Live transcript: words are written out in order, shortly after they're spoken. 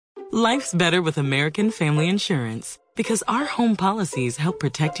Life's better with American Family Insurance because our home policies help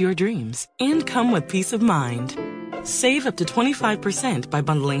protect your dreams and come with peace of mind. Save up to 25% by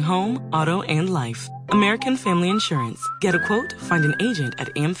bundling home, auto, and life. American Family Insurance. Get a quote, find an agent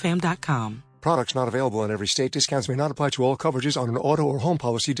at amfam.com. Products not available in every state. Discounts may not apply to all coverages on an auto or home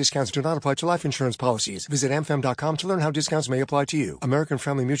policy. Discounts do not apply to life insurance policies. Visit amfam.com to learn how discounts may apply to you. American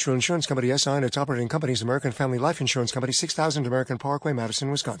Family Mutual Insurance Company, SI, and its operating companies, American Family Life Insurance Company, 6000 American Parkway, Madison,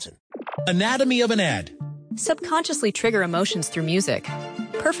 Wisconsin. Anatomy of an ad. Subconsciously trigger emotions through music.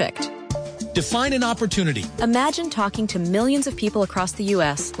 Perfect. Define an opportunity. Imagine talking to millions of people across the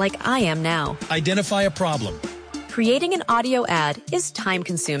U.S. like I am now. Identify a problem. Creating an audio ad is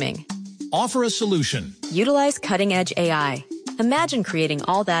time-consuming. Offer a solution. Utilize cutting-edge AI. Imagine creating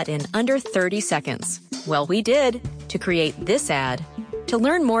all that in under 30 seconds. Well, we did to create this ad. To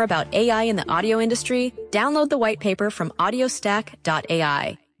learn more about AI in the audio industry, download the white paper from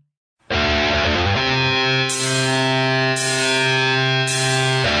audiostack.ai.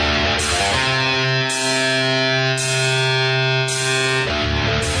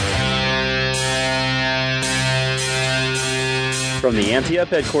 From the Ante-Up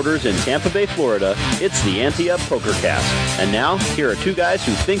headquarters in Tampa Bay, Florida, it's the Ante-Up POKERCAST. And now, here are two guys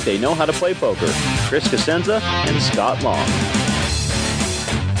who think they know how to play poker, Chris Cosenza and Scott Long.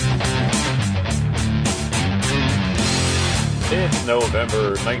 It's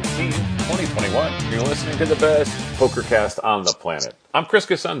November 19th, 2021. You're listening to the best POKERCAST on the planet. I'm Chris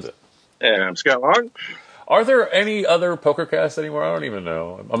Cosenza. And I'm Scott Long. Are there any other POKERCasts anymore? I don't even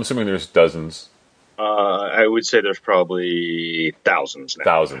know. I'm assuming there's dozens. I would say there's probably thousands now.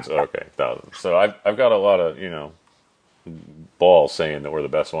 Thousands, okay, thousands. So I've got a lot of, balls saying that we're the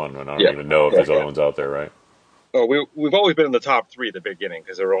best one, and I don't even know if there's other ones out there, right? Oh, we've always been in the top three at the beginning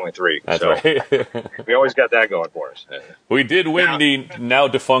because there were only three. That's right. We always got that going for us. We did win the now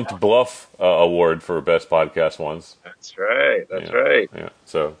defunct Bluff award for best podcast once. That's right. That's right. Yeah.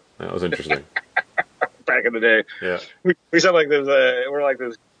 So that was interesting. Back in the day, yeah, we sound like we're like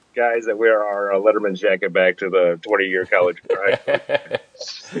those guys that wear our Letterman's jacket back to the 20-year college, right?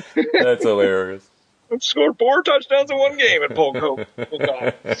 That's hilarious. I've scored 4 touchdowns in one game at Polk.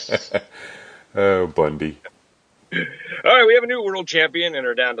 Oh, Bundy. All right, we have a new world champion and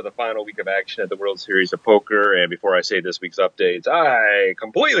are down to the final week of action at the World Series of Poker. And before I say this week's updates, I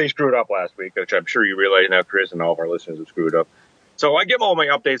completely screwed up last week, which I'm sure you realize now, Chris, and all of our listeners have screwed up. So I give all my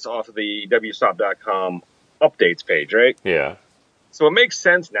updates off of the WSOP.com updates page, right? Yeah. So it makes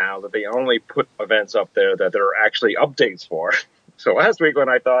sense now that they only put events up there that there are actually updates for. So last week when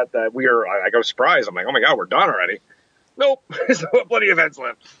I thought that I was surprised. I'm like, oh my God, we're done already. Nope. There's plenty of events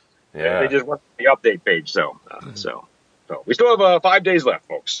left. Yeah. They just went to the update page. So we still have 5 days left,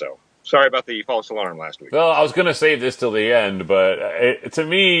 folks. So sorry about the false alarm last week. Well, I was going to save this till the end, but to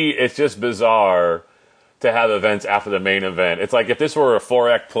me, it's just bizarre to have events after the main event. It's like if this were a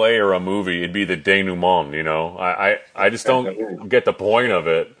 4-act play or a movie, it'd be the denouement, I just don't get the point of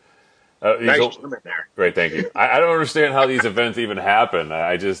it. Nice there. Great, thank you. I don't understand how these events even happen.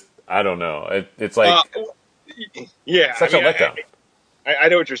 I don't know. It's like such a letdown. I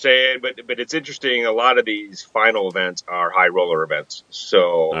know what you're saying, but it's interesting. A lot of these final events are high roller events.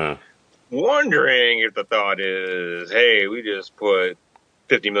 So wondering if the thought is, hey, we just put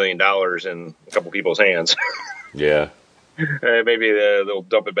 $50 million in a couple people's hands. Yeah. Maybe they'll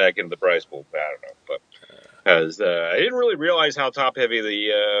dump it back into the prize pool. I don't know. But because I didn't really realize how top heavy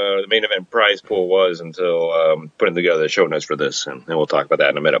the main event prize pool was until putting together the show notes for this. And we'll talk about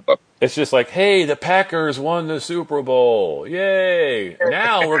that in a minute. But it's just like, hey, the Packers won the Super Bowl. Yay.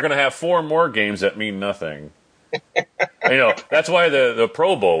 Now we're going to have 4 more games that mean nothing. That's why the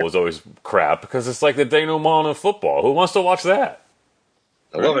Pro Bowl was always crap, because it's like the denouement of football. Who wants to watch that?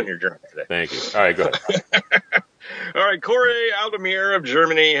 I'm loving your journey today. Thank you. All right, go ahead. All right, Koray Aldemir of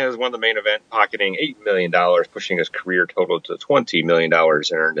Germany has won the main event, pocketing $8 million, pushing his career total to $20 million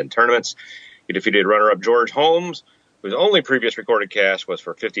earned in tournaments. He defeated runner-up George Holmes, whose only previous recorded cash was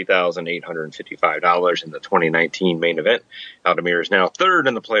for $50,855 in the 2019 main event. Aldemir is now third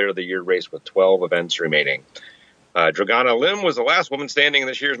in the Player of the Year race with 12 events remaining. Dragana Lim was the last woman standing in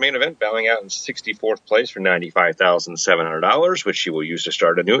this year's main event, bowing out in 64th place for $95,700, which she will use to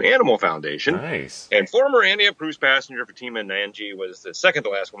start a new animal foundation. Nice. And former Ante-Up cruise passenger Fatima Nanji was the second to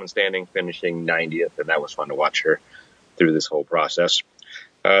last woman standing, finishing 90th, and that was fun to watch her through this whole process.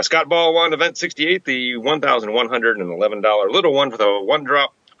 Scott Ball won event 68, the $1,111 little one for the one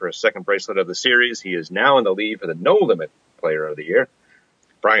drop for his second bracelet of the series. He is now in the lead for the No Limit Player of the Year.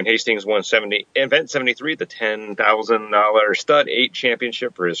 Brian Hastings won event 73, the $10,000 Stud 8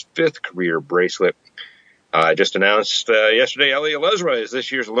 championship for his 5th career bracelet. I just announced yesterday Eli Elezra is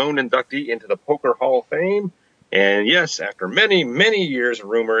this year's lone inductee into the Poker Hall of Fame. And yes, after many, many years of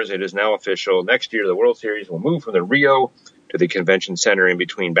rumors, it is now official. Next year, the World Series will move from the Rio to the Convention Center in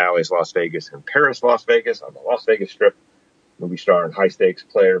between Bally's Las Vegas and Paris Las Vegas on the Las Vegas Strip. Movie star and high-stakes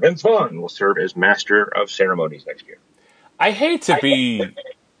player Vince Vaughn will serve as Master of Ceremonies next year. I hate to be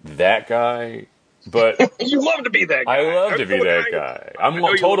that guy, but you love to be that guy. I love to be that guy. I'm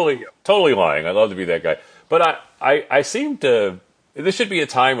totally lying. I love to be that guy. But I seem to. This should be a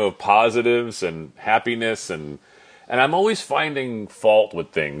time of positives and happiness, and I'm always finding fault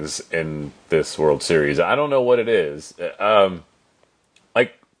with things in this World Series. I don't know what it is.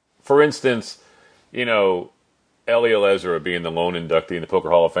 Like, for instance, Eli Elezra being the lone inductee in the Poker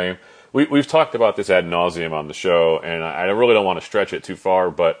Hall of Fame. We've talked about this ad nauseum on the show, and I really don't want to stretch it too far,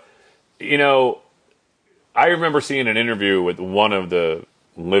 but, I remember seeing an interview with one of the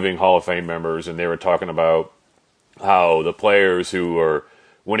living Hall of Fame members, and they were talking about how the players who are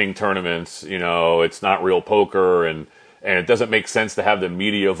winning tournaments, it's not real poker, and it doesn't make sense to have the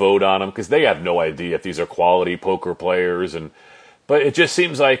media vote on them because they have no idea if these are quality poker players. But it just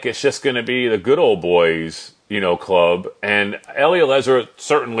seems like it's just going to be the good old boys, club. And Eli Elezra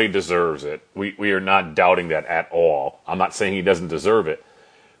certainly deserves it. We are not doubting that at all. I'm not saying he doesn't deserve it.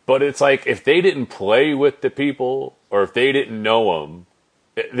 But it's like if they didn't play with the people or if they didn't know them,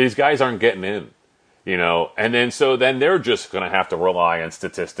 these guys aren't getting in. And then they're just going to have to rely on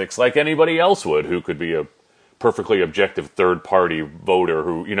statistics like anybody else would who could be a perfectly objective third-party voter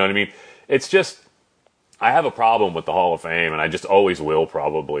who, you know what I mean? It's just, I have a problem with the Hall of Fame, and I just always will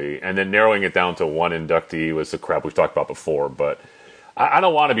probably. And then narrowing it down to one inductee was the crap we've talked about before. But I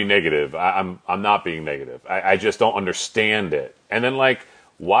don't want to be negative. I'm not being negative. I just don't understand it. And then,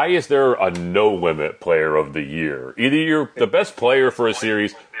 why is there a no-limit player of the year? Either you're the best player for a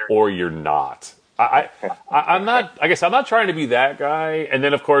series or you're not. I'm not. I guess I'm not trying to be that guy. And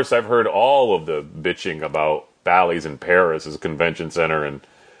then, of course, I've heard all of the bitching about Bally's in Paris as a convention center, and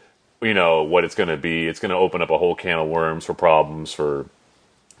what it's going to be. It's going to open up a whole can of worms for problems for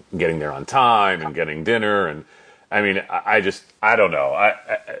getting there on time and getting dinner. And I mean, I don't know.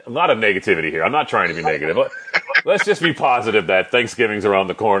 A lot of negativity here. I'm not trying to be negative. Let's just be positive that Thanksgiving's around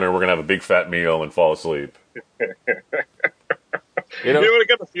the corner. We're going to have a big fat meal and fall asleep. You know what it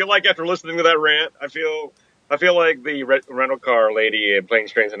got to feel like after listening to that rant? I feel like the rental car lady in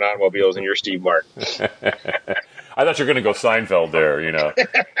Planes, Trains, and Automobiles and you're Steve Martin. I thought you were going to go Seinfeld there,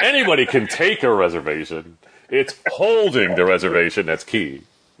 Anybody can take a reservation. It's holding the reservation that's key.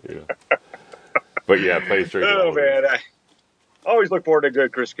 But yeah, Planes, Trains, and Automobiles. Man, I always look forward to a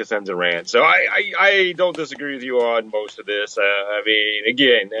good Chris Cosenza rant. So I don't disagree with you on most of this.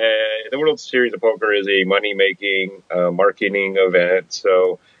 Again, the World Series of Poker is a money-making, marketing event.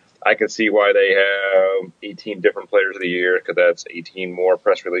 So I can see why they have 18 different players of the year, because that's 18 more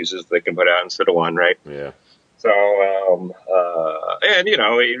press releases they can put out instead of one, right? Yeah. So,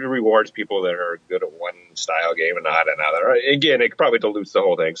 it rewards people that are good at one style game and not another. Again, it probably dilutes the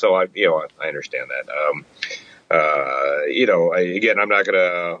whole thing. So I understand that. Again, I'm not going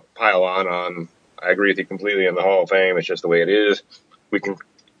to pile on. I agree with you completely on the Hall of Fame. It's just the way it is. We can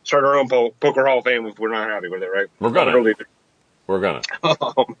start our own Poker Hall of Fame if we're not happy with it, right? We're gonna.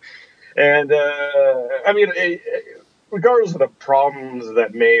 Regardless of the problems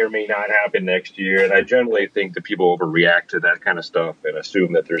that may or may not happen next year, and I generally think that people overreact to that kind of stuff and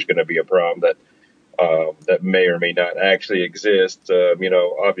assume that there's going to be a problem that may or may not actually exist.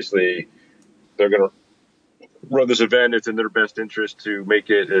 Obviously, they're going to run this event. It's in their best interest to make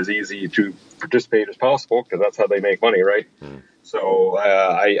it as easy to participate as possible, because that's how they make money, right? So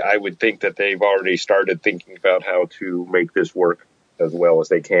I would think that they've already started thinking about how to make this work as well as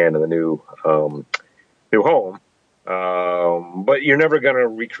they can in the new home. But you're never going to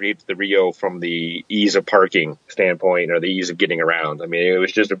recreate the Rio from the ease of parking standpoint or the ease of getting around. I mean, it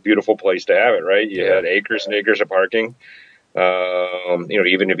was just a beautiful place to have it, right? You had acres and acres of parking.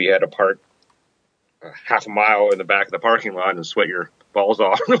 Even if you had to park half a mile in the back of the parking lot and sweat your balls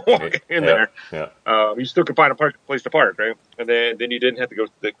off walking in there, you still could find a place to park, right? And then you didn't have to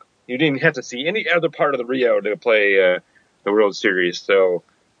you didn't have to see any other part of the Rio to play the World Series. So,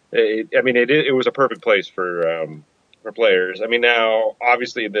 it was a perfect place for players. I mean, now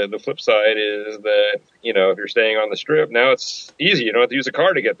obviously the flip side is that if you're staying on the Strip, now it's easy. You don't have to use a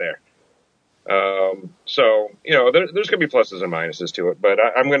car to get there. There's going to be pluses and minuses to it, but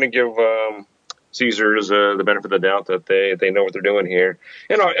I'm going to give Caesars the benefit of the doubt that they know what they're doing here.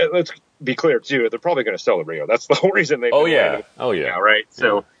 Let's be clear too. They're probably going to sell the Rio. That's the whole reason they. Oh yeah. Right.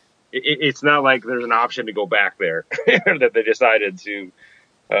 So it's not like there's an option to go back there that they decided to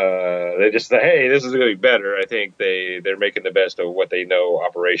They just say, hey, this is going to be better. I think they're making the best of what they know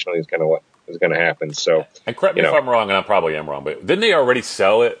operationally is kind of what is going to happen. So, and correct me if I'm wrong, and I probably am wrong, but didn't they already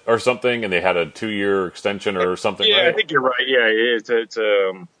sell it or something, and they had a 2-year extension or something? Yeah, right? I think you're right. Yeah, it's that's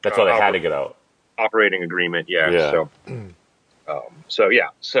why they had to get out. Operating agreement. Yeah. Yeah. So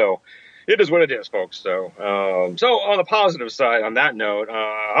it is what it is, folks. So on the positive side, on that note,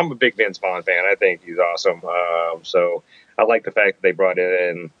 I'm a big Vince Vaughn fan. I think he's awesome. So I like the fact that they brought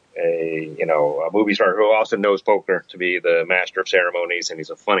in a movie star who also knows poker to be the master of ceremonies, and he's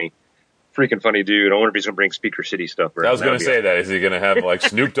a freaking funny dude. I wonder if he's going to bring Speaker City stuff. I was going to say that. Is he going to have like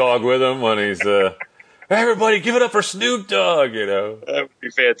Snoop Dogg with him when he's everybody give it up for Snoop Dogg, That would be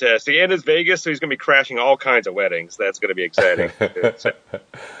fantastic. And it's Vegas, so he's going to be crashing all kinds of weddings. That's going to be exciting. One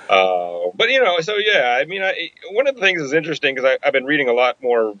of the things that's interesting because I've been reading a lot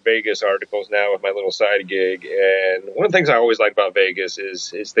more Vegas articles now with my little side gig, and one of the things I always like about Vegas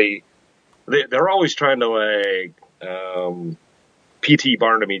is they're always trying to P.T.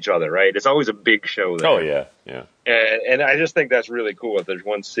 Barnum each other, right? It's always a big show there. Oh, yeah, yeah. And I just think that's really cool if there's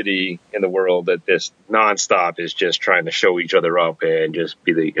one city in the world that this nonstop is just trying to show each other up and just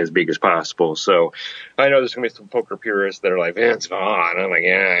be as big as possible. So I know there's going to be some poker purists that are like, Vince Vaughn. I'm like,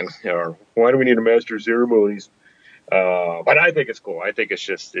 yeah, or why do we need a master of ceremonies? But I think it's cool. I think it's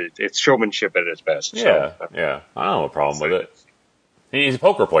just, it's showmanship at its best. Yeah, yeah. I don't have a problem with it. He's a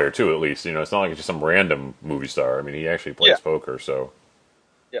poker player, too, at least. It's not like just some random movie star. I mean, he actually plays poker, so.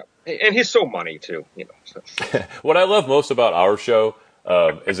 Yeah, and he's so money, too. So. What I love most about our show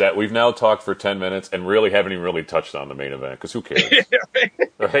is that we've now talked for 10 minutes and really haven't even really touched on the main event, because who cares?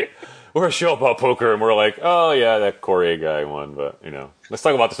 Right? We're a show about poker, and we're like, oh, yeah, that Koray guy won, but, let's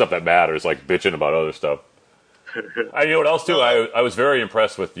talk about the stuff that matters, like bitching about other stuff. You know what else, too? I was very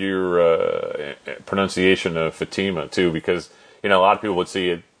impressed with your pronunciation of Fatima, too, because... a lot of people would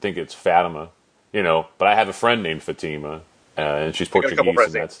think it's Fatima, but I have a friend named Fatima, and she's Portuguese. And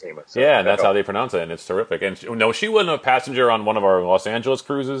that's, Fatima, so and that's how they pronounce it, and it's terrific. And she wasn't a passenger on one of our Los Angeles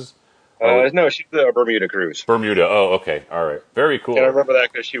cruises? No, she's the Bermuda cruise. Bermuda, oh, okay, all right. Very cool. And I remember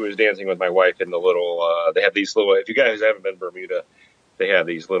that because she was dancing with my wife in the little, they have these little, if you guys haven't been to Bermuda, they have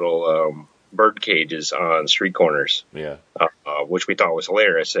these little bird cages on street corners. Yeah. Which we thought was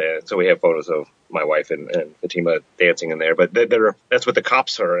hilarious. And so we have photos of my wife and Fatima dancing in there. But that's what the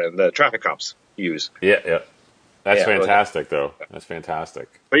cops are and the traffic cops use. Yeah, yeah. That's fantastic, though. That's fantastic.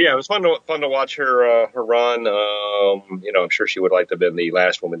 But yeah, it was fun to watch her run. I'm sure she would like to have been the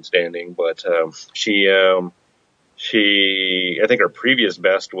last woman standing, but I think her previous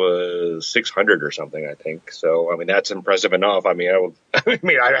best was 600 or something, I think. So, I mean, that's impressive enough. I mean, I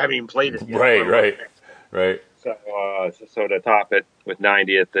haven't even played it yet. Right. So to top it with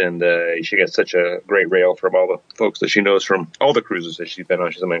 90th, and she gets such a great rail from all the folks that she knows from all the cruises that she's been on.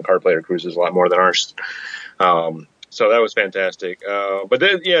 She's been card player cruises a lot more than ours. So that was fantastic. But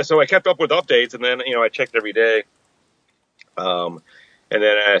then, so I kept up with updates, and then, I checked every day. And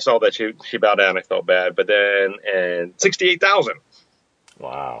then I saw that she bowed down. I felt bad. But then, and 68,000.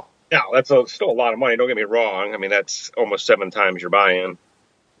 Wow. Now, that's still a lot of money. Don't get me wrong. I mean, that's almost 7 times your buy-in.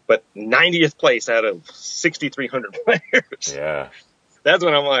 But 90th place out of 6,300 players. Yeah. That's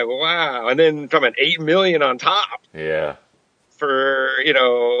when I'm like, wow. And then from an $8 million on top. Yeah. For,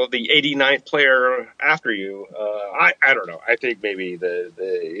 the 89th player after you. I don't know. I think maybe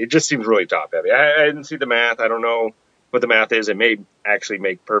it just seems really top heavy. I didn't see the math. I don't know what the math is. It may actually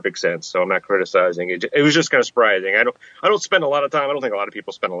make perfect sense, so I'm not criticizing it. It was just kind of surprising. I don't spend a lot of time. I don't think a lot of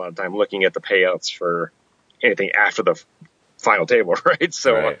people spend a lot of time looking at the payouts for anything after the final table, right?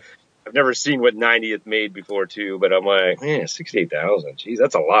 So right. I've never seen what 90th made before too, but I'm like, man, 68,000. Geez,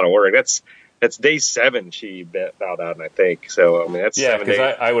 that's a lot of work. That's day 7 she bowed out, I think. So I mean, that's 7 days.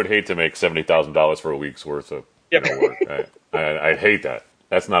 Because I would hate to make $70,000 for a week's worth of work. I'd hate that.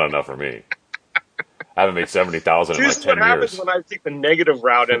 That's not enough for me. I haven't made $70,000 in like 10 years. This is what happens when I take the negative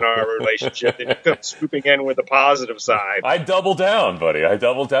route in our relationship and come swooping in with the positive side. I double down, buddy. I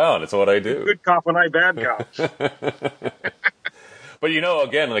double down. It's what I do. Good cop when I bad cop. But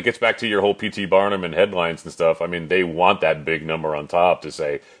again, it gets back to your whole P.T. Barnum and headlines and stuff. I mean, they want that big number on top to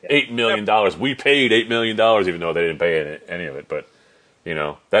say $8 million. We paid $8 million, even though they didn't pay any of it. But,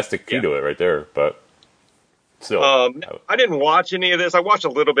 that's the key to it right there. But still. I didn't watch any of this. I watched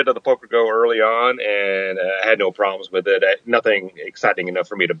a little bit of the Poker Go early on, and I had no problems with it. Nothing exciting enough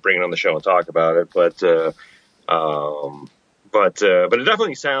for me to bring it on the show and talk about it. But it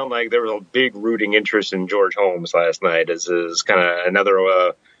definitely sounded like there was a big rooting interest in George Holmes last night as kind of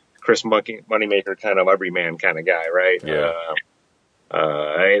another Chris Moneymaker kind of everyman kind of guy, right? Yeah.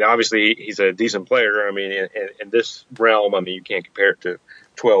 And obviously he's a decent player. I mean, in this realm, I mean, you can't compare it to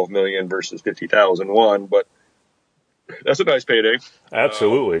 $12 million versus $50,000 won, but that's a nice payday.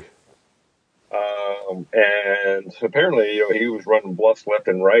 Absolutely. And apparently, he was running bluffs left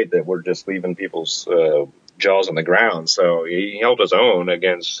and right that were just leaving people's jaws on the ground. So he held his own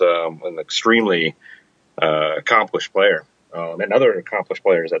against an extremely accomplished player, and other accomplished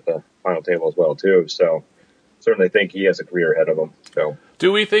players at the final table as well too. So certainly think he has a career ahead of him. So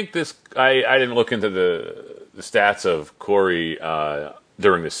do we think this? I didn't look into the stats of Koray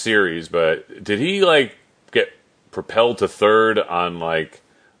during the series, but did he get propelled to third on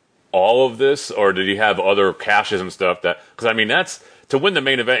all of this, or did he have other caches and stuff because that's to win the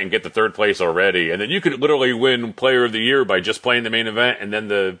main event and get to third place already, and then you could literally win Player of the Year by just playing the main event and then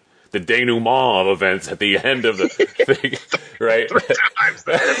the denouement of events at the end of the thing, right?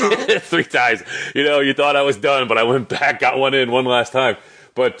 3 times. You thought I was done, but I went back, got one in one last time.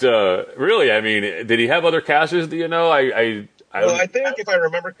 But really, did he have other caches? Do you know? I think if I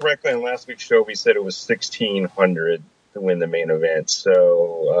remember correctly on last week's show, we said it was 1,600 to win the main event.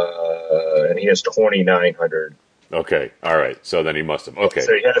 So, and he has 2,900. Okay, all right. So then he must have. Okay.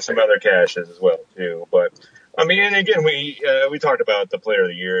 So he has some other caches as well too. But and again, we talked about the Player of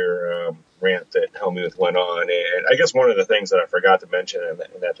the Year rant that Helmuth went on, and I guess one of the things that I forgot to mention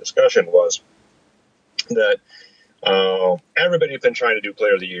in that discussion was that everybody's been trying to do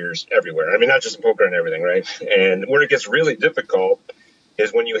Player of the Years everywhere. Not just in poker and everything, right? And where it gets really difficult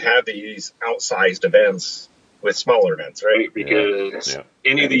is when you have these outsized events with smaller events, right? Because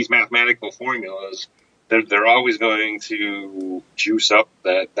any of these mathematical formulas, they're always going to juice up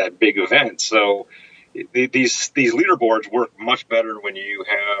that big event. So these leaderboards work much better when you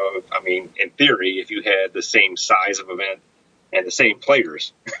have, in theory, if you had the same size of event and the same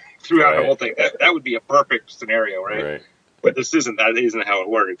players throughout the whole thing, that would be a perfect scenario, right? But that isn't how it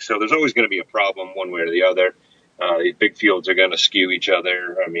works. So there's always going to be a problem one way or the other. These big fields are going to skew each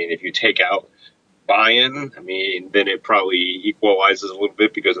other. If you take out buy-in, then it probably equalizes a little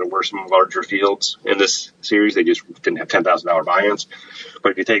bit because there were some larger fields in this series. They just didn't have $10,000 buy-ins.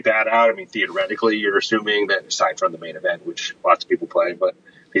 But if you take that out, theoretically, you're assuming that aside from the main event, which lots of people play, but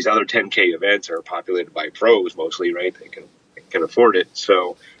these other 10K events are populated by pros mostly, right? They can afford it.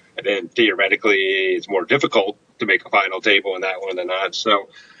 So, and then theoretically, it's more difficult to make a final table in that one than not. So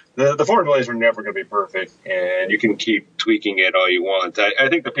the formulas are never going to be perfect, and you can keep tweaking it all you want. I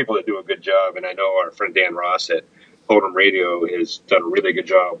think the people that do a good job, and I know our friend Dan Ross at Hold'em Radio has done a really good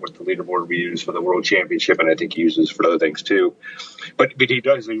job with the leaderboard we use for the World Championship, and I think he uses for other things too. But he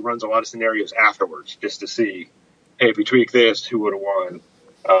runs a lot of scenarios afterwards just to see, hey, if you tweak this, who would have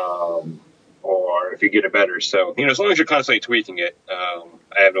won? Or if you get it better. So, as long as you're constantly tweaking it, I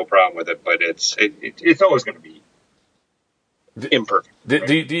have no problem with it, but it's always going to be imperfect. Right?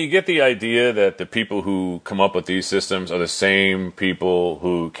 Do you get the idea that the people who come up with these systems are the same people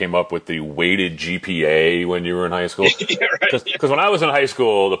who came up with the weighted GPA when you were in high school? Because when I was in high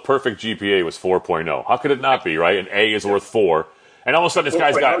school, the perfect GPA was 4.0. How could it not be, right? An A is worth 4. And all of a sudden, this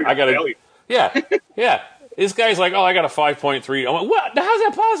guy's this guy's like, I got a 5.3. I'm like, what? How's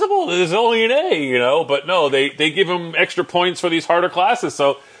that possible? There's only an A, But no, they give him extra points for these harder classes.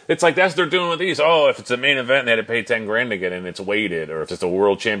 So it's like that's what they're doing with these. Oh, if it's a main event, they had to pay $10,000 to get in. It's weighted, or if it's a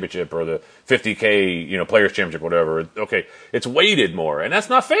world championship or the 50K, players championship, whatever. Okay, it's weighted more, and that's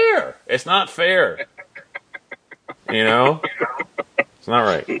not fair. It's not fair. It's not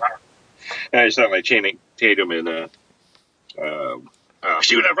right. It's not like Channing Tatum in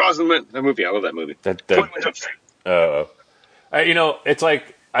Shooting at Rosamund, that movie. I love that movie. It's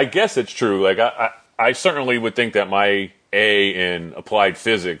like, I guess it's true. Like, I certainly would think that my A in applied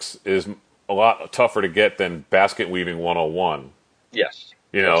physics is a lot tougher to get than basket weaving 101. Yes.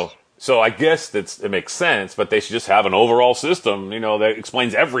 So I guess it makes sense, but they should just have an overall system, that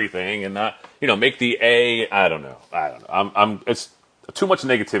explains everything and not, make the A. I don't know. It's too much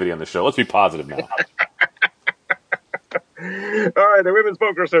negativity on the show. Let's be positive now. All right, the Women's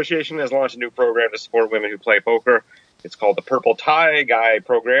Poker Association has launched a new program to support women who play poker. It's called the Purple Tie Guy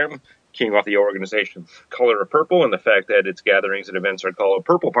Program, keying off the organization's color of purple and the fact that its gatherings and events are called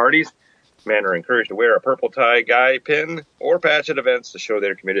purple parties. Men are encouraged to wear a purple tie guy pin or patch at events to show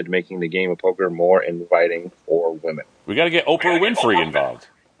they're committed to making the game of poker more inviting for women. We got to get Oprah Winfrey involved.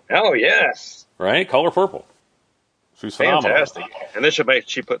 Oh, yes. Right? Color purple. She's phenomenal. Fantastic. And then she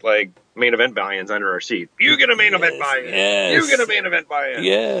put main event buy-ins under her seat. You get a main event buy-in. Yes. You get a main event buy-in.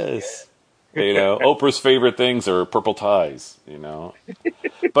 Yes. Oprah's favorite things are purple ties,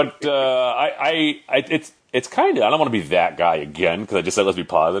 But it's kind of, I don't want to be that guy again because I just said let's be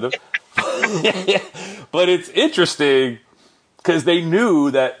positive. But it's interesting because they knew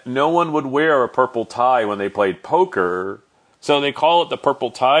that no one would wear a purple tie when they played poker So they call it the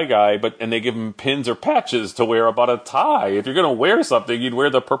purple tie guy, and they give him pins or patches to wear about a tie. If you're going to wear something, you'd wear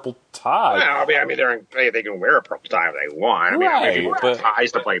the purple tie. Well, they can wear a purple tie if they want. Right, people wear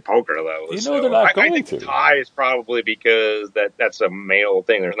ties to play poker, though. They're not going I think to. tie is probably because that's a male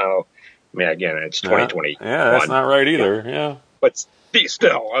thing. There's not. Again, it's 2020. Yeah, that's not right either. Yeah, but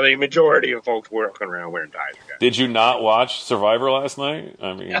still, majority of folks walking around wearing ties. Did you not watch Survivor last night?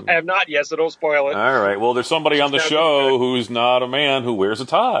 I have not yet, so don't spoil it. All right. Well, there's somebody on the show who's not a man who wears a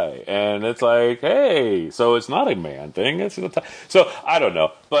tie, and it's like, hey, so it's not a man thing. It's a tie. So I don't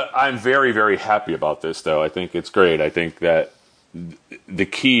know, but I'm very, very happy about this, though. I think it's great. I think that the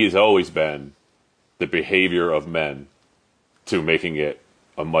key has always been the behavior of men to making it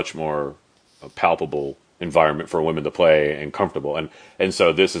a much more palpable environment for women to play and comfortable, and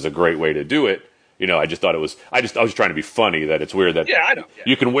so this is a great way to do it. I just thought it was. I was trying to be funny that it's weird that I know. Yeah.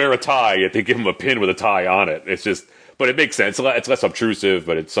 You can wear a tie yet they give him a pin with a tie on it. It's just, but it makes sense. It's less obtrusive,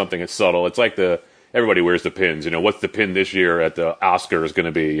 but it's something that's subtle. It's like everybody wears the pins. What's the pin this year at the Oscars going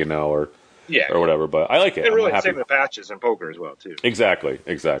to be? Or whatever. But I like it. And really same the patches in poker as well too. Exactly.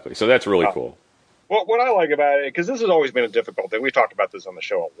 So that's really cool. Well, what I like about it, because this has always been a difficult thing. We've talked about this on the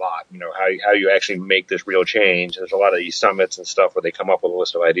show a lot, how you actually make this real change. There's a lot of these summits and stuff where they come up with a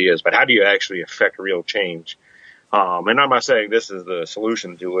list of ideas, but how do you actually affect real change? And I'm not saying this is the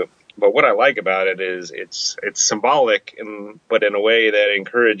solution to it, but what I like about it is it's symbolic, but in a way that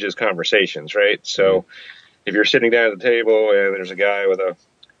encourages conversations, right? So if you're sitting down at the table and there's a guy with a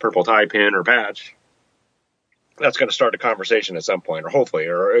purple tie pin or patch, that's going to start a conversation at some point, or hopefully,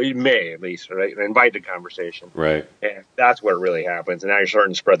 or it may at least, right? Invite the conversation. Right. And that's where it really happens. And now you're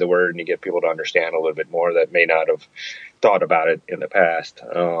starting to spread the word and you get people to understand a little bit more that may not have thought about it in the past.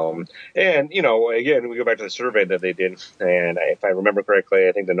 And, again, we go back to the survey that they did. And if I remember correctly,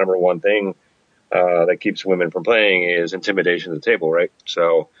 I think the number one thing that keeps women from playing is intimidation at the table, right?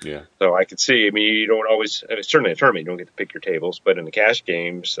 So I could see, you don't always, certainly a tournament, you don't get to pick your tables, but in the cash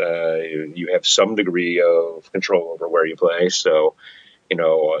games, you have some degree of control over where you play. So,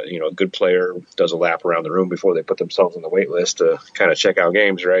 a good player does a lap around the room before they put themselves on the wait list to kind of check out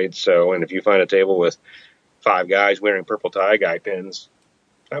games, right? So, and if you find a table with 5 guys wearing purple tie guy pins,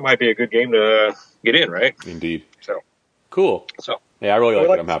 that might be a good game to get in, right? Indeed. So cool. So yeah, I really like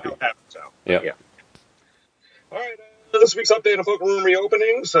it. I'm happy. Yeah. All right. This week's update on poker room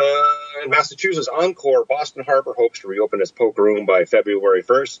reopenings. In Massachusetts, Encore Boston Harbor hopes to reopen its poker room by February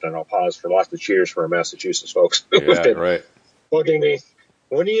 1st. And I'll pause for lots of cheers for our Massachusetts folks who've been bugging me.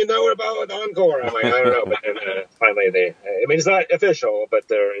 What do you know about Encore? I'm like, I don't know. But then, finally, it's not official, but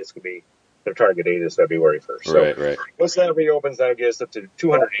it's going to be their target date is February 1st. So right. Once that reopens, that gets up to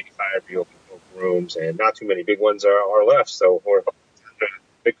 285 reopened poker rooms, and not too many big ones are left. So we're a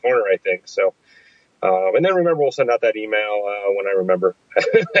big corner, I think. So. And then remember, we'll send out that email when I remember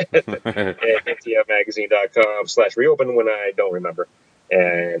at ntfmagazine.com/reopen when I don't remember.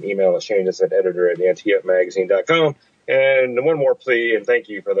 And email us, change us at editor@ntfmagazine.com. And one more plea, and thank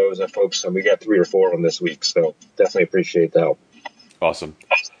you for those folks. We got 3 or 4 on this week, so definitely appreciate the help. Awesome.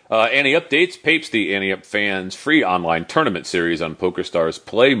 Ante updates. Papes, the Ante Up Fans free online tournament series on PokerStars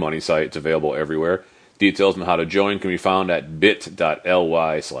Play Money site. It's available everywhere. Details on how to join can be found at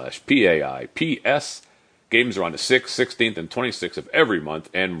bit.ly/PAIPS. Games are on the 6th, 16th, and 26th of every month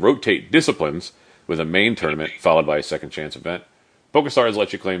and rotate disciplines with a main tournament followed by a second chance event. PokerStars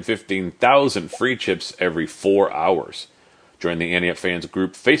lets you claim 15,000 free chips every 4 hours. Join the Ante Up Fans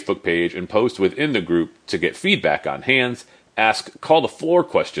group Facebook page and post within the group to get feedback on hands, ask call the floor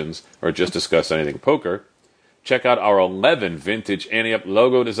questions, or just discuss anything poker. Check out our 11 vintage Ante Up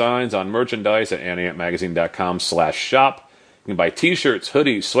logo designs on merchandise at anteupmagazine.com/shop. You can buy t-shirts,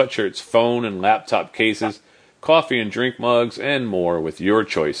 hoodies, sweatshirts, phone and laptop cases, coffee and drink mugs, and more with your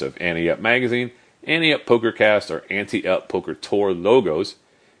choice of Ante Up Magazine, Ante Up PokerCast, or Ante Up Poker Tour logos.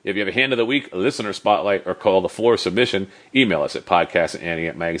 If you have a hand of the week, a listener spotlight, or call the floor submission, email us at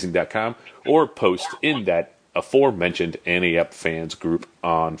podcast@anteupmagazine.com or post in that aforementioned Ante Up Fans group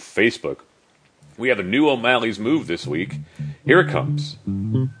on Facebook. We have a new O'Malley's Move this week. Here it comes.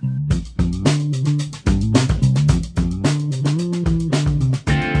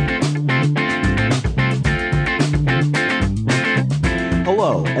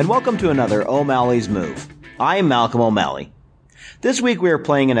 Hello, and welcome to another O'Malley's Move. I'm Malcolm O'Malley. This week we are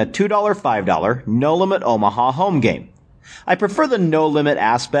playing in a $2, $5 No Limit Omaha home game. I prefer the no limit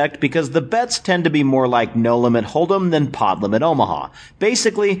aspect because the bets tend to be more like no limit Hold'em than pot limit Omaha.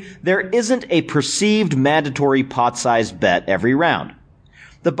 Basically, there isn't a perceived mandatory pot-sized bet every round.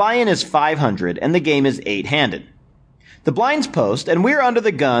 The buy-in is 500 and the game is 8-handed. The blinds post and we're under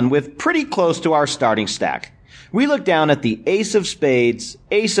the gun with pretty close to our starting stack. We look down at the ace of spades,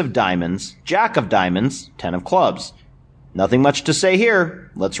 ace of diamonds, jack of diamonds, 10 of clubs. Nothing much to say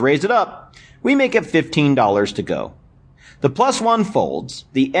here. Let's raise it up. We make it $15 to go. The +1 folds,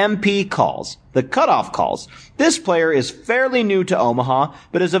 the MP calls, the cutoff calls. This player is fairly new to Omaha,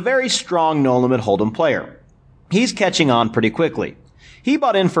 but is a very strong no-limit hold'em player. He's catching on pretty quickly. He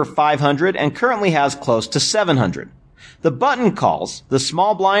bought in for $500 and currently has close to $700. The button calls, the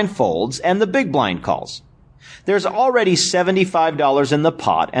small blind folds, and the big blind calls. There's already $75 in the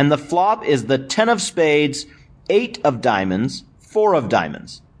pot, and the flop is the 10 of spades, 8 of diamonds, 4 of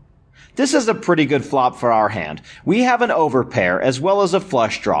diamonds. This is a pretty good flop for our hand. We have an overpair as well as a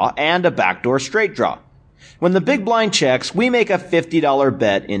flush draw and a backdoor straight draw. When the big blind checks, we make a $50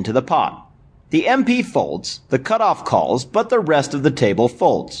 bet into the pot. The MP folds, the cutoff calls, but the rest of the table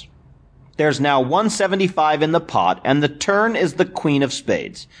folds. There's now $175 in the pot, and the turn is the queen of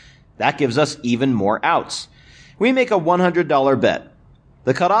spades. That gives us even more outs. We make a $100 bet.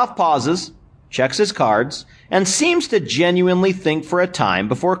 The cutoff pauses, checks his cards, and seems to genuinely think for a time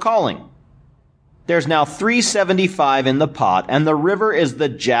before calling. There's now $375 in the pot, and the river is the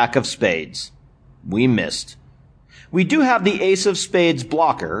jack of spades. We missed. We do have the ace of spades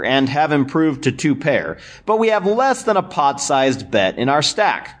blocker and have improved to 2 pair, but we have less than a pot-sized bet in our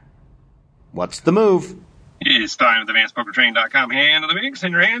stack. What's the move? It's time at AdvancedPokerTraining.com. Hand of the week.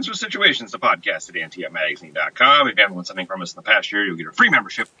 Send your hands for situations to podcast at AntMagazine.com. If you haven't won something from us in the past year, you'll get a free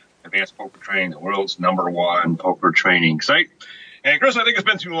membership. Advanced Poker Training, the world's #1 poker training site. And Chris, I think it's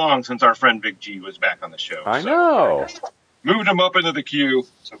been too long since our friend Big G was back on the show. I know. Moved him up into the queue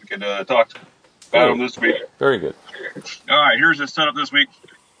so we could talk about him this week. Very good. All right, here's his setup this week.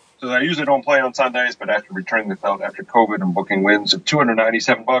 So I usually don't play on Sundays, but after returning the felt after COVID and booking wins of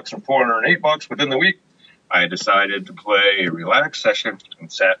 $297 and $408 within the week, I decided to play a relaxed session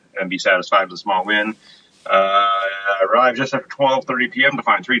and be satisfied with a small win. I arrived just after 12:30 p.m. to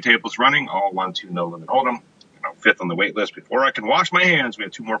find 3 tables running, all 1-2 no-limit hold'em. I'm 5th on the wait list. Before I can wash my hands, we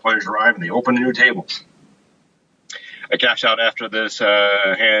have 2 more players arrive, and they open a new table. I cashed out after this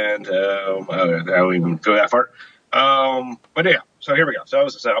hand. I don't even go that far. But yeah, so here we go. So that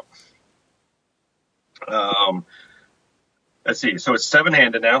was the setup. Let's see. So it's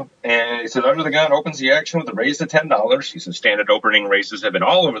 7-handed now. And he said, under the gun opens the action with a raise to $10. He said, standard opening raises have been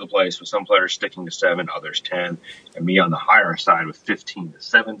all over the place, with some players sticking to 7, others 10, and me on the higher side with 15 to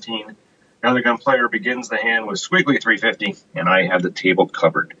 17. Now the gun player begins the hand with squiggly 350, and I have the table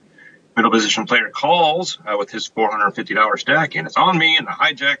covered. Middle position player calls with his $450 stack, and it's on me in the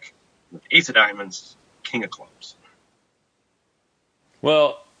hijack with ace of diamonds, king of clubs.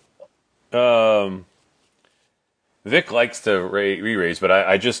 Well, Vic likes to re-raise, but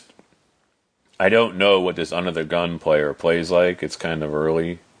I don't know what this under the gun player plays like. It's kind of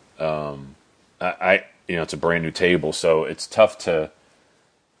early. It's a brand new table, so it's tough to,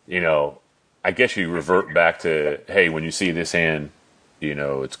 I guess you revert back to, hey, when you see this hand,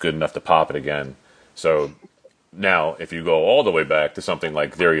 it's good enough to pop it again. So now, if you go all the way back to something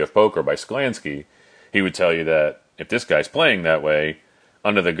like Theory of Poker by Sklansky, he would tell you that if this guy's playing that way,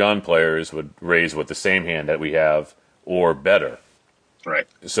 under the gun players would raise with the same hand that we have or better. Right.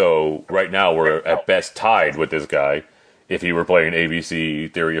 So right now we're at best tied with this guy if he were playing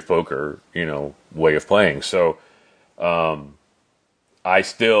ABC Theory of Poker, way of playing. So I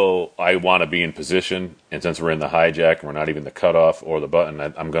want to be in position, and since we're in the hijack and we're not even the cutoff or the button,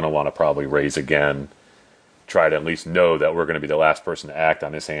 I'm going to want to probably raise again, try to at least know that we're going to be the last person to act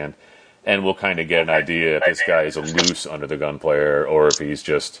on this hand. And we'll kind of get an idea if this guy is a loose under the gun player, or if he's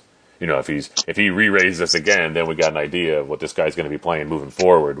just, if he re-raises us again, then we got an idea of what this guy's going to be playing moving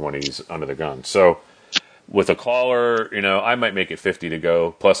forward when he's under the gun. So with a caller, I might make it 50 to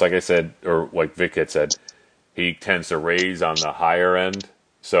go. Plus, like I said, or like Vic had said, he tends to raise on the higher end,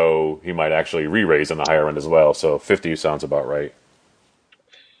 so he might actually re-raise on the higher end as well. So 50 sounds about right.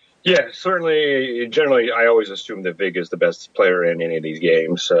 Yeah, certainly. Generally, I always assume that Vig is the best player in any of these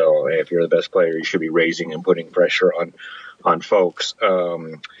games. So if you're the best player, you should be raising and putting pressure on folks.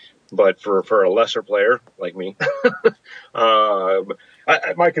 But for a lesser player like me,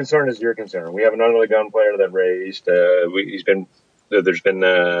 my concern is your concern. We have an under the gun player that raised. There's been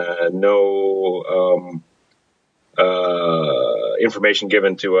no information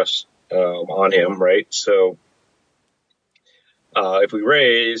given to us on him, right? So. If we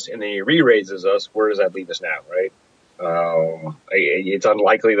raise and then he re-raises us, where does that leave us now, right? It's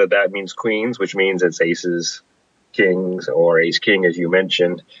unlikely that means queens, which means it's aces, kings, or ace-king, as you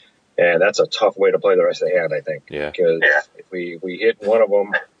mentioned. And that's a tough way to play the rest of the hand, I think. Yeah. Because if we hit one of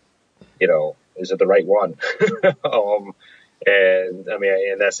them, is it the right one? And I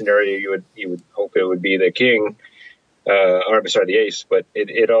mean, in that scenario, you would hope it would be the king, or I'm sorry, the ace. But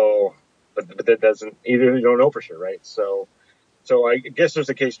but that doesn't. You don't know for sure, right? So I guess there's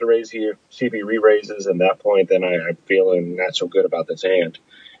a case to raise here. See if he re-raises, and at that point, then I'm feeling not so good about this hand.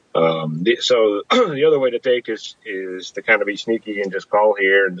 So the other way to take is to kind of be sneaky and just call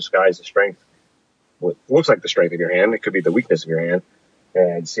here and disguise the strength. What looks like the strength of your hand. It could be the weakness of your hand,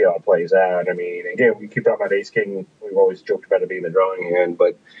 and see how it plays out. I mean, again, we keep talking about ace king. We've always joked about it being the drawing hand,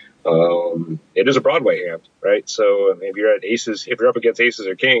 but it is a Broadway hand, right? So if you're at aces, if you're up against aces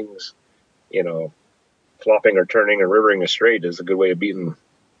or kings, flopping or turning or rivering a straight is a good way of beating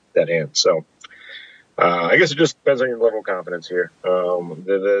that hand. So I guess it just depends on your level of confidence here. Probably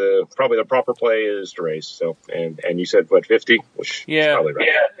the proper play is to raise. So and you said what, 50, which is probably right.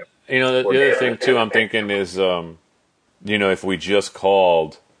 Yeah. The other thing too, I'm thinking is if we just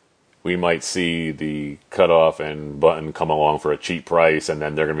called, we might see the cutoff and button come along for a cheap price, and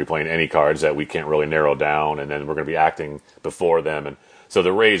then they're going to be playing any cards that we can't really narrow down, and then we're going to be acting before them. And so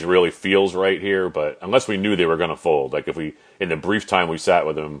the raise really feels right here, but unless we knew they were going to fold, like if we, in the brief time we sat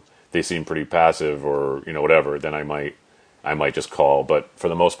with them, they seemed pretty passive or, whatever, then I might just call. But for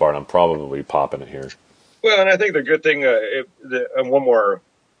the most part, I'm probably popping it here. Well, and I think the good thing, one more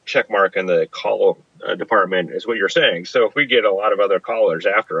check mark in the call department is what you're saying. So if we get a lot of other callers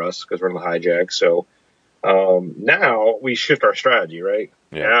after us because we're in the hijack, so now we shift our strategy, right?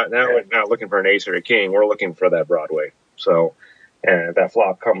 Yeah. Now we're not looking for an ace or a king. We're looking for that Broadway. So, and if that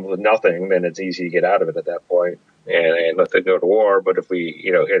flop comes with nothing, then it's easy to get out of it at that point and let them go to war. But if we,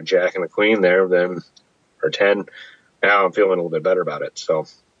 hit a jack and a queen there, then, or 10, now I'm feeling a little bit better about it. So,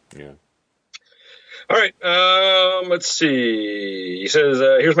 yeah. All right, let's see. He says,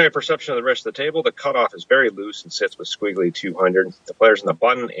 here's my perception of the rest of the table. The cutoff is very loose and sits with squiggly 200. The players in the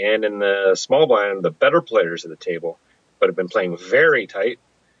button and in the small blind, the better players of the table, but have been playing very tight.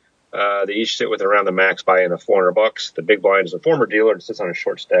 They each sit with around the max buy-in of $400. The big blind is a former dealer and sits on a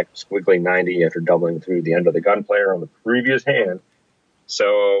short stack of squiggly 90 after doubling through the end of the gun player on the previous hand.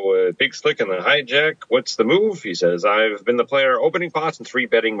 So, Big Slick in the hijack, what's the move? He says, I've been the player opening pots and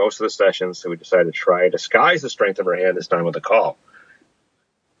 3-betting most of the sessions, so we decided to try to disguise the strength of our hand this time with a call.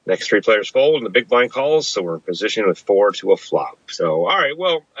 Next 3 players fold and the big blind calls, so we're in position with 4 to a flop. So, all right,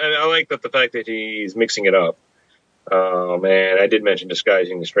 well, I like the fact that he's mixing it up. And I did mention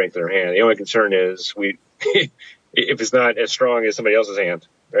disguising the strength of our hand. The only concern is if it's not as strong as somebody else's hand,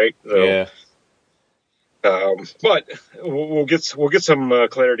 right? So, yeah. But we'll get some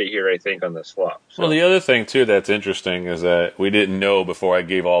clarity here, I think, on this flop. So. Well, the other thing too that's interesting is that we didn't know before I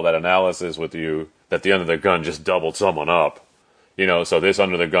gave all that analysis with you that the under the gun just doubled someone up. So this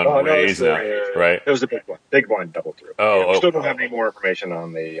under the gun raised now, right? It was the big one. Big blind double through. Oh, we still don't have any more information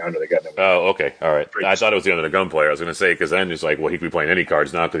on the under the gun. Oh, okay, all right. I thought it was the under the gun player. I was going to say because then it's like, well, he could be playing any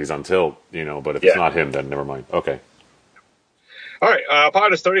cards now because he's on tilt, But if it's not him, then never mind. Okay. All right,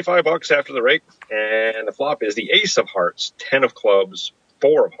 pot is $35 after the rake, and the flop is the ace of hearts, 10 of clubs,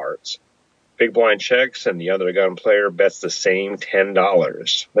 4 of hearts. Big blind checks, and the under the gun player bets the same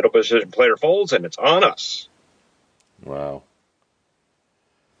 $10. Middle position player folds, and it's on us. Wow.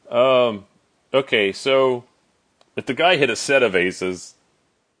 Okay, so if the guy hit a set of aces,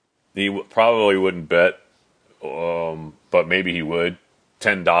 he probably wouldn't bet, but maybe he would.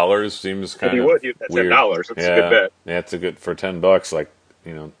 $10 seems kind of weird. That's $10. That's a good bet. Yeah, it's a good for $10, like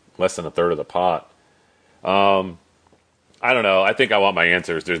less than a third of the pot. I don't know. I think I want my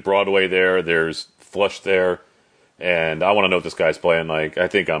answers. There's Broadway there. There's flush there, and I want to know what this guy's playing like. I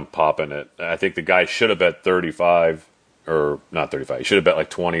think I'm popping it. I think the guy should have bet 35, or not 35. He should have bet like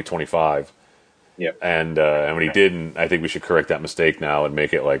 20, 25. Yeah. And when he didn't, I think we should correct that mistake now and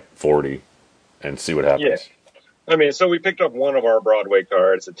make it like 40, and see what happens. Yeah. I mean, so we picked up one of our Broadway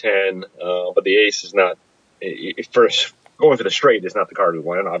cards, a 10, but the ace is not, first going for the straight is not the card we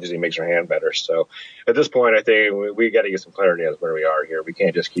want. Obviously, it makes our hand better. So at this point, I think we got to get some clarity on where we are here. We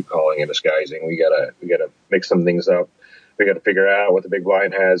can't just keep calling and disguising. We gotta mix some things up. We got to figure out what the big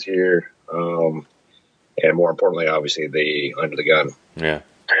blind has here, and more importantly, obviously, the under the gun. Yeah.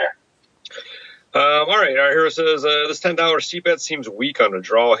 All right, our hero says, this $10 C-bet seems weak on a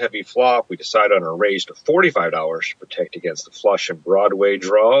draw-heavy flop. We decide on a raise to $45 to protect against the flush and Broadway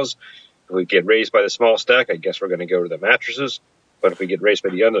draws. If we get raised by the small stack, I guess we're going to go to the mattresses. But if we get raised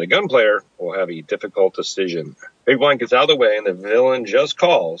by the under the gun player, we'll have a difficult decision. Big blind gets out of the way, and the villain just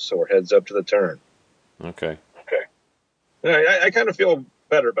calls, so we're heads up to the turn. Okay. I kind of feel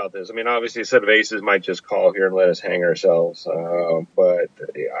better about this. I mean, obviously, a set of aces might just call here and let us hang ourselves. But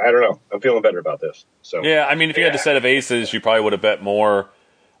I don't know. I'm feeling better about this. So yeah, I mean, if you had a set of aces, you probably would have bet more.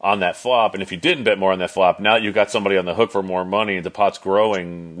 on that flop. And if you didn't bet more on that flop, now that you've got somebody on the hook for more money and the pot's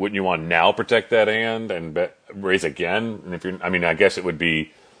growing, wouldn't you want to now protect that hand and raise again? And if you're, I mean, I guess it would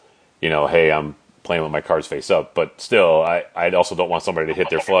be, hey, I'm playing with my cards face up. But still, I also don't want somebody to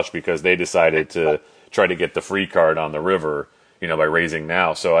hit their flush because they decided to try to get the free card on the river, by raising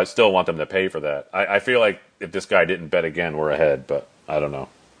now. So I still want them to pay for that. I feel like if this guy didn't bet again, we're ahead. But I don't know.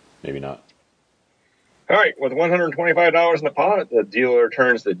 Maybe not. All right, with $125 in the pot, the dealer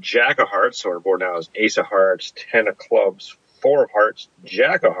turns the Jack of Hearts. So our board now is Ace of Hearts, 10 of Clubs, 4 of Hearts,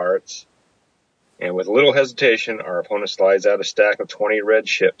 Jack of Hearts. And with little hesitation, our opponent slides out a stack of 20 red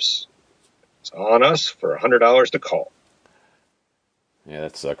chips. It's on us for $100 to call. Yeah,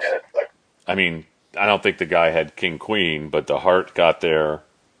 that sucks. I mean, I don't think the guy had King Queen, but the heart got there.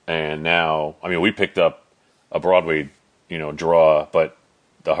 And now, we picked up a Broadway, draw, but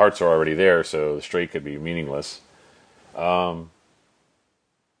the hearts are already there, so the straight could be meaningless. I'm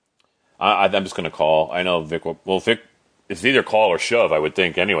just going to call. I know Vic it's either call or shove, I would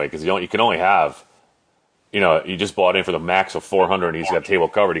think, anyway, because you can only have, you just bought in for the max of 400 and he's got table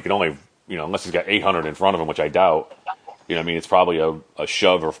covered. He can only, unless he's got 800 in front of him, which I doubt, it's probably a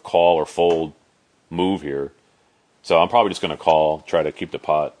shove or call or fold move here. So I'm probably just going to call, try to keep the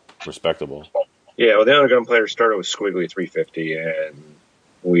pot respectable. Yeah, well, the other gun player started with squiggly 350, and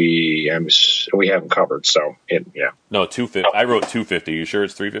we haven't covered, so yeah. No, 250. I wrote 250. You sure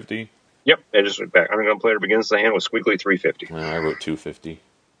it's 350? Yep, I just went back. I'm going to play begins the hand with squiggly 350. I wrote 250.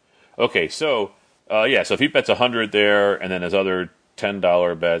 Okay, so so if he bets 100 there, and then his other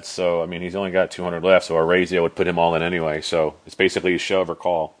 $10 bets, so he's only got 200 left. So a raise would put him all in anyway. So it's basically a shove or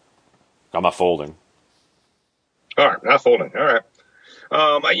call. I'm not folding. All right, not folding. All right.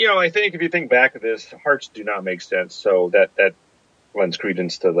 I think if you think back at this, hearts do not make sense. So that lends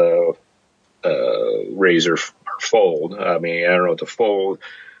credence to the raise or fold. I don't know what to fold.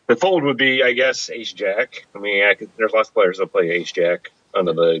 The fold would be, I guess, Ace Jack. There's lots of players that play Ace Jack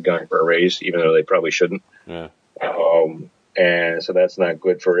under the gun for a raise, even though they probably shouldn't. Yeah. And so that's not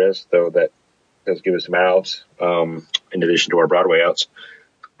good for us, though that does give us some outs, in addition to our Broadway outs.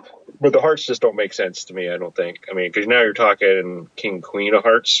 But the hearts just don't make sense to me, I don't think. Because now you're talking King Queen of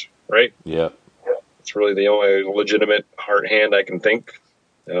Hearts, right? Yeah. It's really the only legitimate heart hand I can think.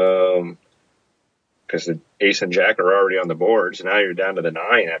 Because the Ace and Jack are already on the board, so now you're down to the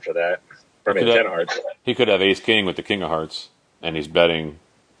 9 after that. 10 hearts. He could have Ace King with the King of Hearts, and he's betting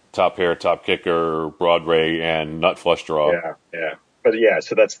top pair, top kicker, Broadway, and nut flush draw. Yeah. But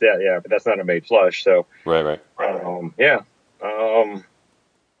so that's that. Yeah, but that's not a made flush. So right. Yeah.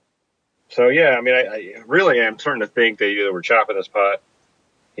 So yeah, I really am starting to think that either we're chopping this pot.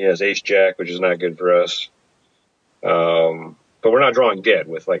 He has Ace Jack, which is not good for us. But we're not drawing dead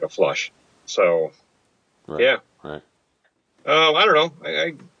with like a flush. So right. Yeah. Right. I don't know.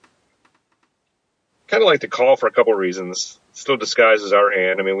 I kind of like to call for a couple of reasons. Still disguises our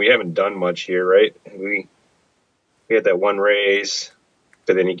hand. We haven't done much here, right? We had that one raise,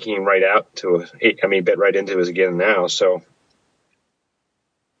 but then he came right out to bet right into us again now. So,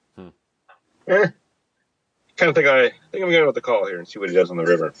 kind of think I'm going to go with the call here and see what he does on the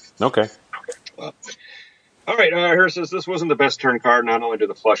river. Okay. All right. Here says this wasn't the best turn card. Not only did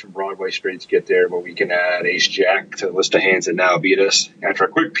the flush and Broadway straights get there, but we can add Ace Jack to the list of hands that now beat us. After a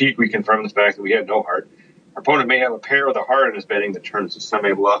quick peek, we confirm the fact that we had no heart. Our opponent may have a pair with a heart in his betting that turns to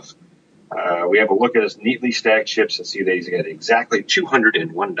semi-bluff. We have a look at his neatly stacked chips and see that he's got exactly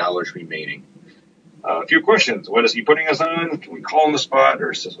 $201 remaining. A few questions. What is he putting us on? Can we call on the spot,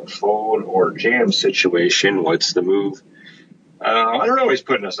 or is this a fold or jam situation? What's the move? I don't know what he's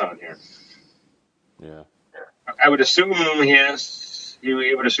putting us on here. Yeah. I would assume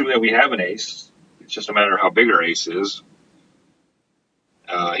he would assume that we have an ace. It's just a matter of how big our ace is.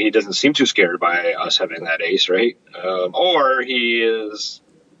 He doesn't seem too scared by us having that ace, right? Or he's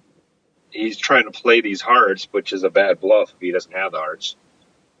trying to play these hearts, which is a bad bluff if he doesn't have the hearts.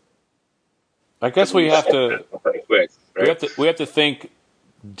 I guess we have to quick, right? we have to think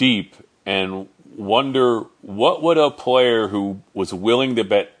deep and wonder what would a player who was willing to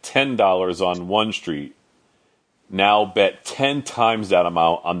bet $10 on one street now bet 10 times that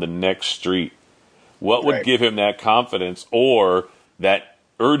amount on the next street. What would give him that confidence or that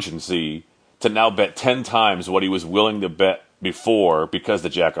urgency to now bet 10 times what he was willing to bet before because the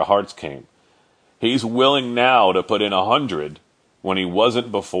Jack of Hearts came? He's willing now to put in 100 when he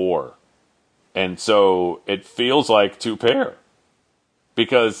wasn't before. And so it feels like two pair.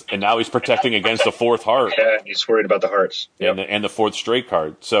 And now he's protecting against the fourth heart. Yeah, he's worried about the hearts. Yep. And the fourth straight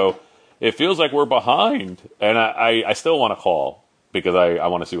card. So it feels like we're behind. And I still want to call because I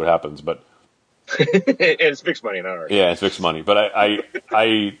want to see what happens. But And it's fixed money, not ours. Yeah, it's fixed money. But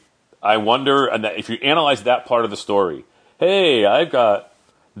I wonder, and that if you analyze that part of the story, hey, I've got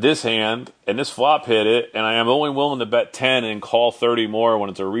this hand, and this flop hit it, and I am only willing to bet 10 and call 30 more when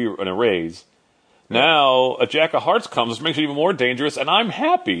it's a raise. Now, a Jack of Hearts comes, which makes it even more dangerous, and I'm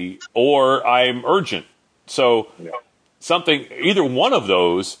happy, or I'm urgent. So, either one of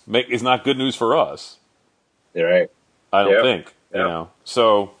those is not good news for us. You're right. I don't think. You know.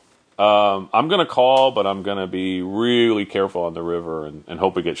 So, I'm going to call, but I'm going to be really careful on the river and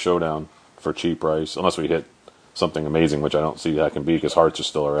hope we get showdown for cheap price, unless we hit something amazing, which I don't see that can be because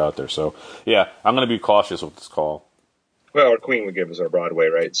hearts are out there. So, yeah, I'm going to be cautious with this call. Well, our queen would give us our Broadway,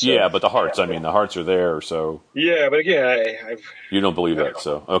 right? So, yeah, but the hearts, the hearts are there, so... Yeah, but again, you don't believe that,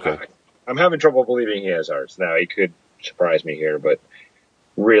 so, okay. I'm having trouble believing he has hearts. Now, he could surprise me here, but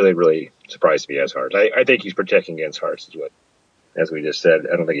really, really surprised if he has hearts. I think he's protecting against hearts, as we just said.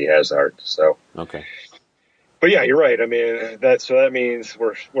 I don't think he has hearts, so... Okay. But yeah, you're right. I mean, that means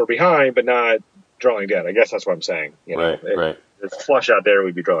we're behind, but not drawing dead. I guess that's what I'm saying. Right. If it's flush out there,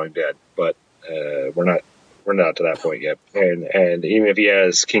 we'd be drawing dead, but we're not... We're not to that point yet. And even if he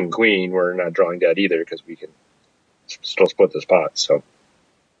has king, queen, we're not drawing dead either because we can still split this pot. So,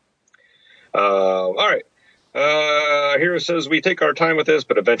 all right. Here it says we take our time with this,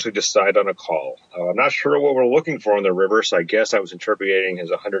 but eventually decide on a call. I'm not sure what we're looking for on the river, so I guess I was interpreting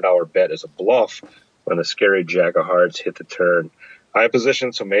his $100 bet as a bluff when the scary Jack of Hearts hit the turn. High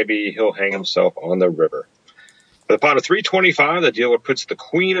position, so maybe he'll hang himself on the river. For the pot of $325, the dealer puts the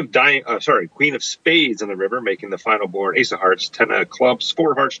queen of spades on the river, making the final board ace of hearts, 10 of clubs,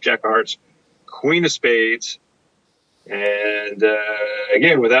 4 of hearts, jack of hearts, queen of spades. And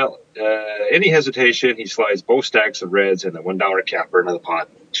again, without any hesitation, he slides both stacks of reds and the $1 capper into the pot.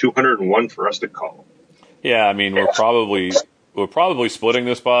 201 for us to call. Yeah, I mean, we're probably splitting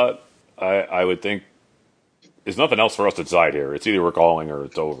this pot. I would think there's nothing else for us to decide here. It's either we're calling or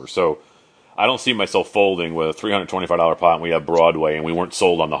it's over. So I don't see myself folding with a $325 pot and we have Broadway and we weren't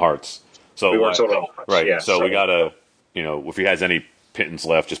sold on the hearts. So we weren't sold on the hearts. Right. Yeah, so we got to, if he has any pittance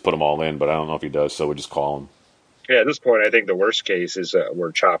left, just put them all in. But I don't know if he does, so we just call him. Yeah, at this point, I think the worst case is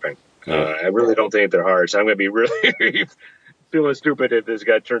we're chopping. Yeah. I really don't think they're hearts. I'm going to be really feeling stupid if this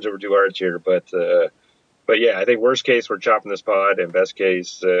guy turns over 2 hearts here. But yeah, I think worst case, we're chopping this pot. And best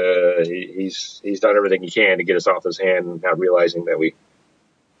case, he's done everything he can to get us off his hand, not realizing that we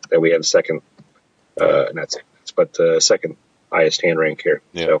have second, second highest hand rank here.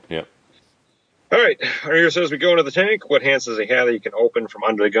 Yeah, so. Yeah. All right. Here says we go into the tank. What hands does he have that you can open from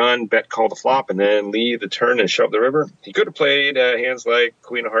under the gun, bet, call the flop, and then leave the turn and shove the river? He could have played hands like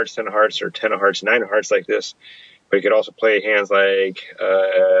queen of hearts, 10 of hearts, or 10 of hearts, 9 of hearts like this. But he could also play hands like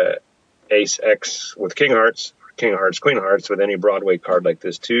ace X with king of hearts, queen of hearts with any Broadway card like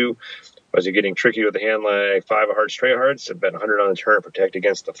this too. Was he getting tricky with a hand like 5 of hearts, 3 of hearts, and bet 100 on the turn, protect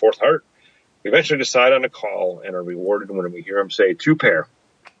against the 4th heart? We eventually decide on a call and are rewarded when we hear him say 2 pair.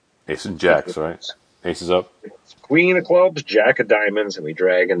 Ace and jacks, right? Aces up. Queen of clubs, jack of diamonds, and we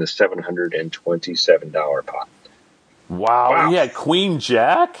drag in the $727 pot. Wow. He had queen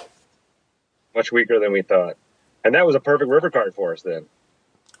jack? Much weaker than we thought. And that was a perfect river card for us then.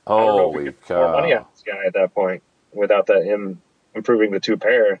 Holy cow. More money out of this guy at that point without him improving the 2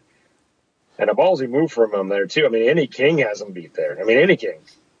 pair. And a ballsy move from him there, too. I mean, any king has him beat there. I mean, any king.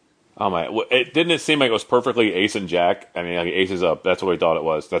 Oh, my. Didn't it seem like it was perfectly ace and jack? I mean, like aces up. That's what we thought it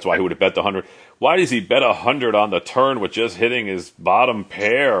was. That's why he would have bet the 100. Why does he bet 100 on the turn with just hitting his bottom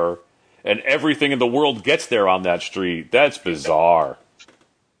pair and everything in the world gets there on that street? That's bizarre.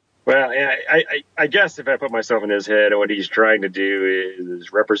 Well, I guess if I put myself in his head, what he's trying to do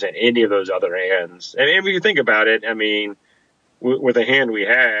is represent any of those other hands. And if you think about it, I mean, with the hand we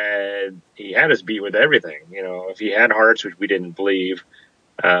had, he had us beat with everything. If he had hearts, which we didn't believe,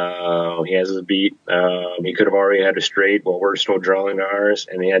 he has us beat. He could have already had a straight while we're still drawing ours.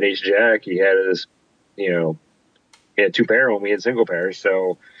 And he had ace jack. He had us, he had 2 pair when we had single pairs.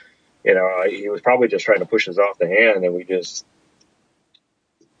 So, he was probably just trying to push us off the hand, and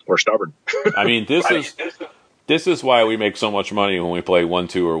we're stubborn. I mean, this is why we make so much money when we play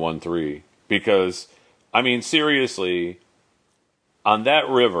 1-2 or 1-3. Because, I mean, seriously, on that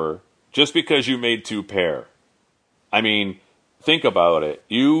river, just because you made 2 pair, I mean, think about it.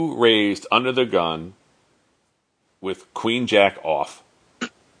 You raised under the gun with queen jack off.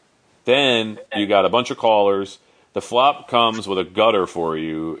 Then you got a bunch of callers. The flop comes with a gutter for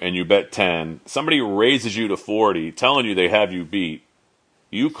you, and you bet 10. Somebody raises you to 40, telling you they have you beat.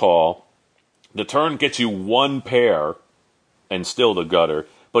 You call. The turn gets you 1 pair and still the gutter.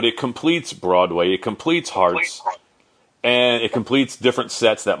 But it completes Broadway. It completes hearts. And it completes different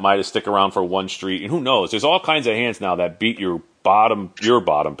sets that might stick around for one street. And who knows? There's all kinds of hands now that beat your bottom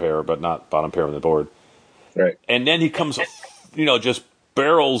pair, but not bottom pair on the board. Right. And then he comes, just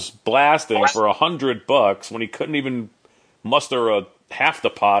barrels blasting for $100 when he couldn't even muster half the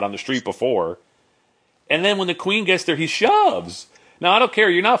pot on the street before. And then when the queen gets there, he shoves. Now, I don't care.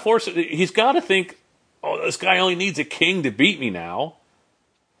 You're not forced. He's got to think, this guy only needs a king to beat me now.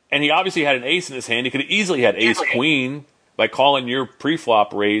 And he obviously had an ace in his hand. He could have easily had ace-queen by calling your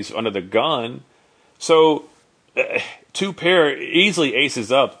pre-flop raise under the gun. So, two pair, easily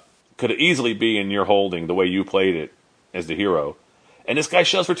aces up, could easily be in your holding the way you played it as the hero. And this guy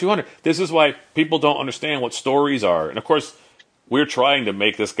shoves for 200. This is why people don't understand what stories are. And, of course, we're trying to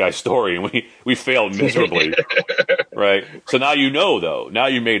make this guy's story, and we failed miserably. Right? So now though. Now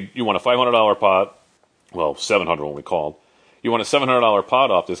you want a $500 pot. Well, $700 when we called. You want a $700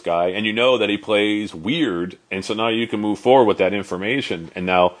 pot off this guy, and you know that he plays weird, and so now you can move forward with that information, and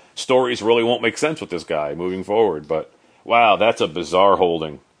now stories really won't make sense with this guy moving forward. But, wow, that's a bizarre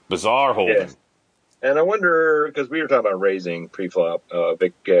holding. Bizarre holding. Yeah. And I wonder, because we were talking about raising pre-flop,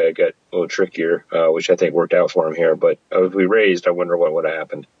 Vic got a little trickier, which I think worked out for him here, but if we raised, I wonder what would have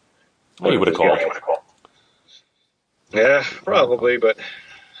happened. Well, he would have called. Yeah, probably, but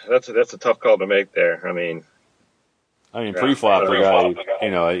that's a tough call to make there. I mean, pre-flop, the guy,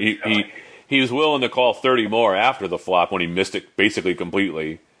 he was willing to call 30 more after the flop when he missed it basically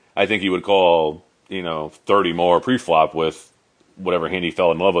completely. I think he would call, 30 more pre-flop with whatever hand he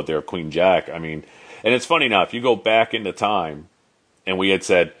fell in love with there, Queen Jack. I mean, and it's funny now, if you go back into time and we had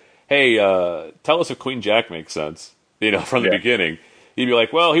said, hey, tell us if Queen Jack makes sense, from the beginning, he'd be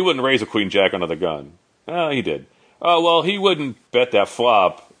like, well, he wouldn't raise a Queen Jack under the gun. He did. Oh, well, he wouldn't bet that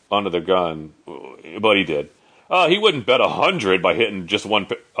flop under the gun, but he did. He wouldn't bet 100 by hitting just one.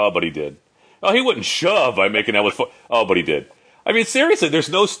 But he did. He wouldn't shove by making that with. But he did. I mean, seriously, there's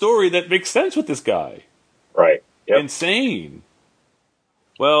no story that makes sense with this guy. Right. Yep. Insane.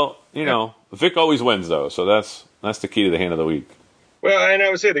 Well, Vic always wins though, so that's the key to the hand of the week. Well, and I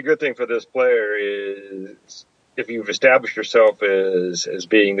would say the good thing for this player is if you've established yourself as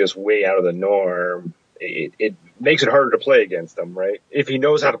being this way out of the norm, it makes it harder to play against him, right? If he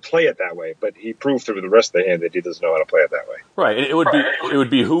knows how to play it that way, but he proved through the rest of the hand that he doesn't know how to play it that way. Right. It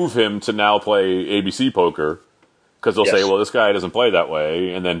would behoove him to now play ABC poker because they'll say, well, this guy doesn't play that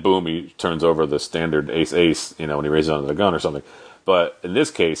way, and then boom, he turns over the standard ace-ace, when he raises under the gun or something. But in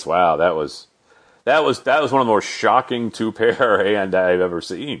this case, wow, that was one of the more shocking two-pair hand I've ever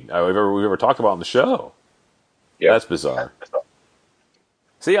seen. We've ever talked about on the show. Yeah, that's bizarre.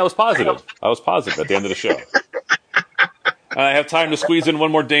 See, I was positive. At the end of the show. I have time to squeeze in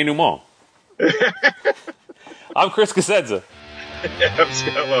one more denouement. I'm Chris Cosenza. I'm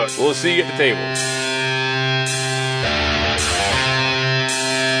Scott Long. We'll see you at the table.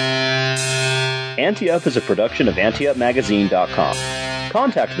 Ante Up is a production of anteupmagazine.com.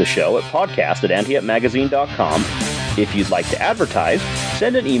 Contact the show at podcast@anteupmagazine.com. If you'd like to advertise,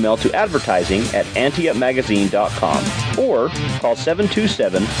 send an email to advertising@anteupmagazine.com or call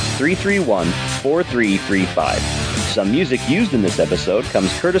 727-331-4335. Some music used in this episode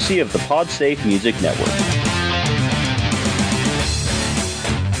comes courtesy of the PodSafe Music Network.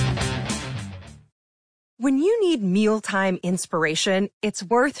 When you need mealtime inspiration, it's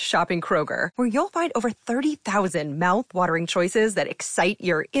worth shopping Kroger, where you'll find over 30,000 mouth-watering choices that excite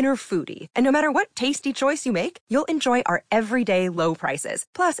your inner foodie. And no matter what tasty choice you make, you'll enjoy our everyday low prices,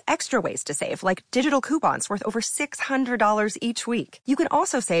 plus extra ways to save, like digital coupons worth over $600 each week. You can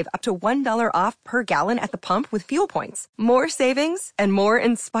also save up to $1 off per gallon at the pump with fuel points. More savings and more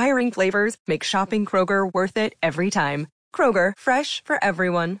inspiring flavors make shopping Kroger worth it every time. Kroger, fresh for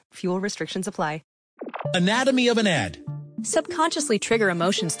everyone. Fuel restrictions apply. Anatomy of an ad. Subconsciously trigger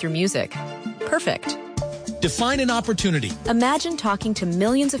emotions through music. Perfect. Define an opportunity. Imagine talking to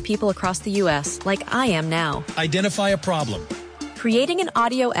millions of people across the U.S. like I am now. Identify a problem. Creating an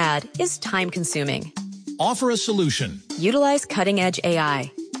audio ad is time-consuming. Offer a solution. Utilize cutting-edge AI.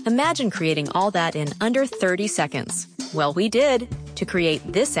 Imagine creating all that in under 30 seconds. Well, we did to create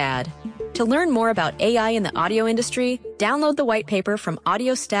this ad. To learn more about AI in the audio industry, download the white paper from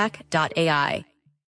audiostack.ai.